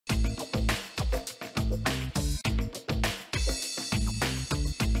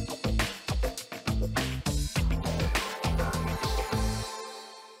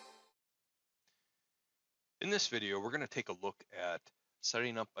this video, we're going to take a look at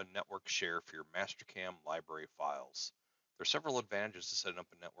setting up a network share for your Mastercam library files. There are several advantages to setting up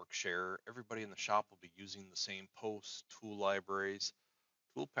a network share. Everybody in the shop will be using the same posts, tool libraries,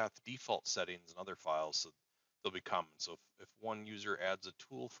 toolpath default settings, and other files, so they'll be common. So if one user adds a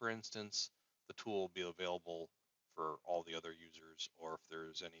tool, for instance, the tool will be available for all the other users, or if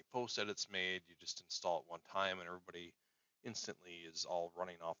there's any post edits made, you just install it one time and everybody instantly is all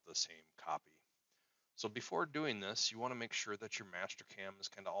running off the same copy. So before doing this, you want to make sure that your Mastercam is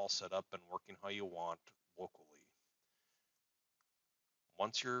kind of all set up and working how you want locally.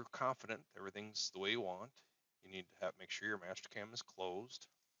 Once you're confident everything's the way you want, you need to make sure your Mastercam is closed.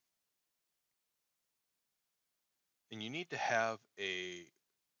 And you need to have a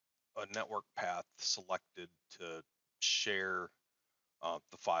network path selected to share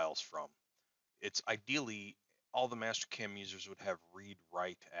the files from. It's ideally all the Mastercam users would have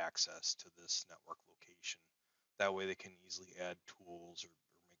read-write access to this network location. That way they can easily add tools or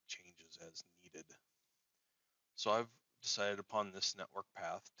make changes as needed. So I've decided upon this network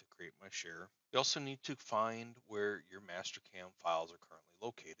path to create my share. You also need to find where your Mastercam files are currently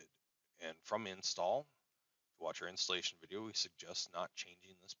located. And from install, if you watch our installation video, we suggest not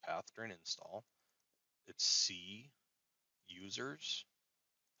changing this path during install. It's C, users,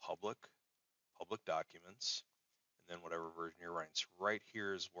 public documents, and then whatever version you're running. So right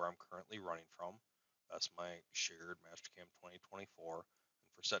here is where I'm currently running from. That's my shared Mastercam 2024. And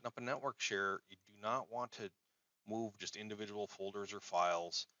for setting up a network share, you do not want to move just individual folders or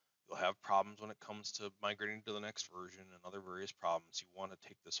files. You'll have problems when it comes to migrating to the next version and other various problems. You want to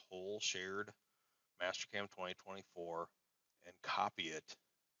take this whole shared Mastercam 2024 and copy it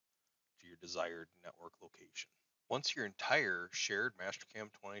to your desired network location. Once your entire shared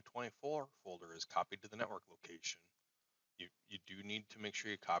Mastercam 2024 folder is copied to the network location, you do need to make sure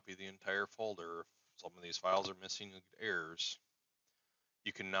you copy the entire folder. If some of these files are missing, you get errors.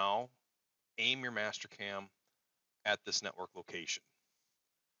 You can now aim your Mastercam at this network location.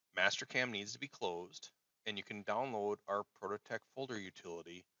 Mastercam needs to be closed, and you can download our Prototech folder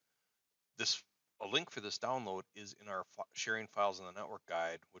utility. A link for this download is in our sharing files in the network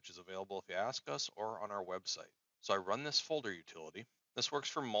guide, which is available if you ask us or on our website. So I run this folder utility. This works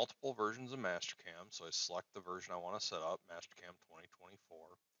for multiple versions of Mastercam. So I select the version I want to set up, Mastercam 2024.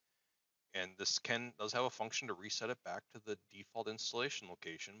 And this does have a function to reset it back to the default installation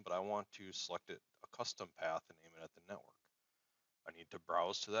location, but I want to select it a custom path and name it at the network. I need to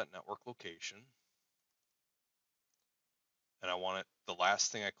browse to that network location. And I want it, the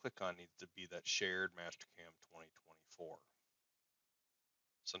last thing I click on needs to be that shared Mastercam 2024.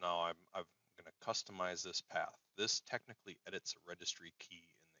 So now I'm going to customize this path. This technically edits a registry key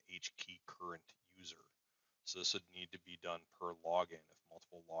in the HKey current user. So this would need to be done per login if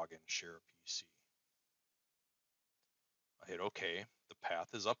multiple logins share a PC. I hit OK. The path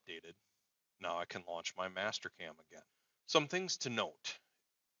is updated. Now I can launch my Mastercam again. Some things to note.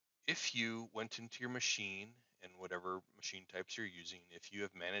 If you went into your machine and whatever machine types you're using, if you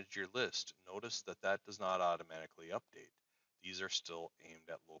have managed your list, notice that that does not automatically update. These are still aimed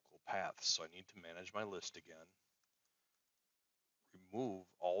at local paths. So I need to manage my list again, remove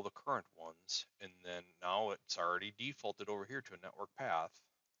all the current ones, and then now it's already defaulted over here to a network path.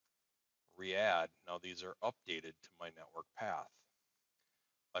 Re-add, now these are updated to my network path.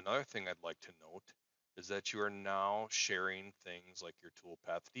 Another thing I'd like to note is that you are now sharing things like your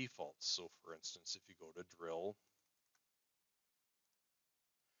toolpath defaults. So for instance, if you go to drill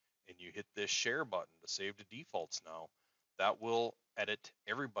and you hit this share button to save to defaults now, that will edit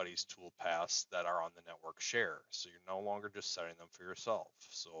everybody's toolpaths that are on the network share. So you're no longer just setting them for yourself.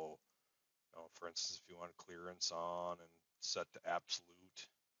 So, for instance, if you want clearance on and set to absolute,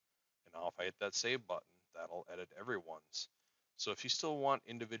 and now if I hit that save button, that'll edit everyone's. So if you still want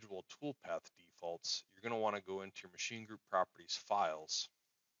individual toolpath defaults, you're going to want to go into your machine group properties files.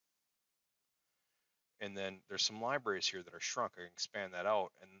 And then there's some libraries here that are shrunk. I can expand that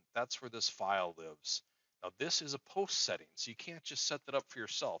out, and that's where this file lives. Now this is a post setting, so you can't just set that up for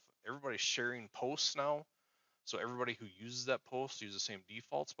yourself. Everybody's sharing posts now, so everybody who uses that post uses the same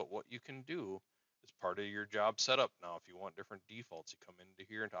defaults, but what you can do is part of your job setup now. If you want different defaults, you come into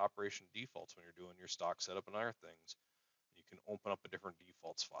here into operation defaults when you're doing your stock setup and other things. You can open up a different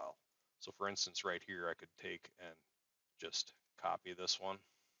defaults file. So for instance, right here, I could take and just copy this one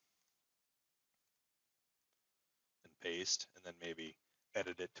and paste, and then maybe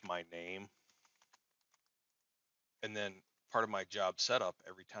edit it to my name. And then part of my job setup,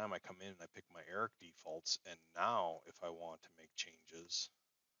 every time I come in and I pick my Eric defaults, and now if I want to make changes,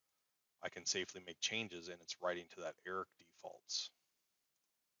 I can safely make changes and it's writing to that Eric defaults.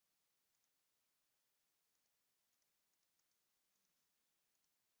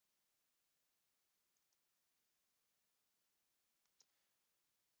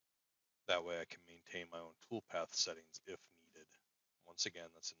 That way I can maintain my own toolpath settings if needed. Once again,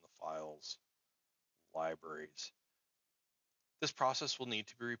 that's in the files, libraries. This process will need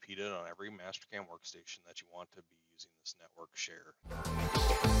to be repeated on every Mastercam workstation that you want to be using this network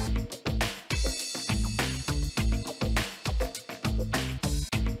share.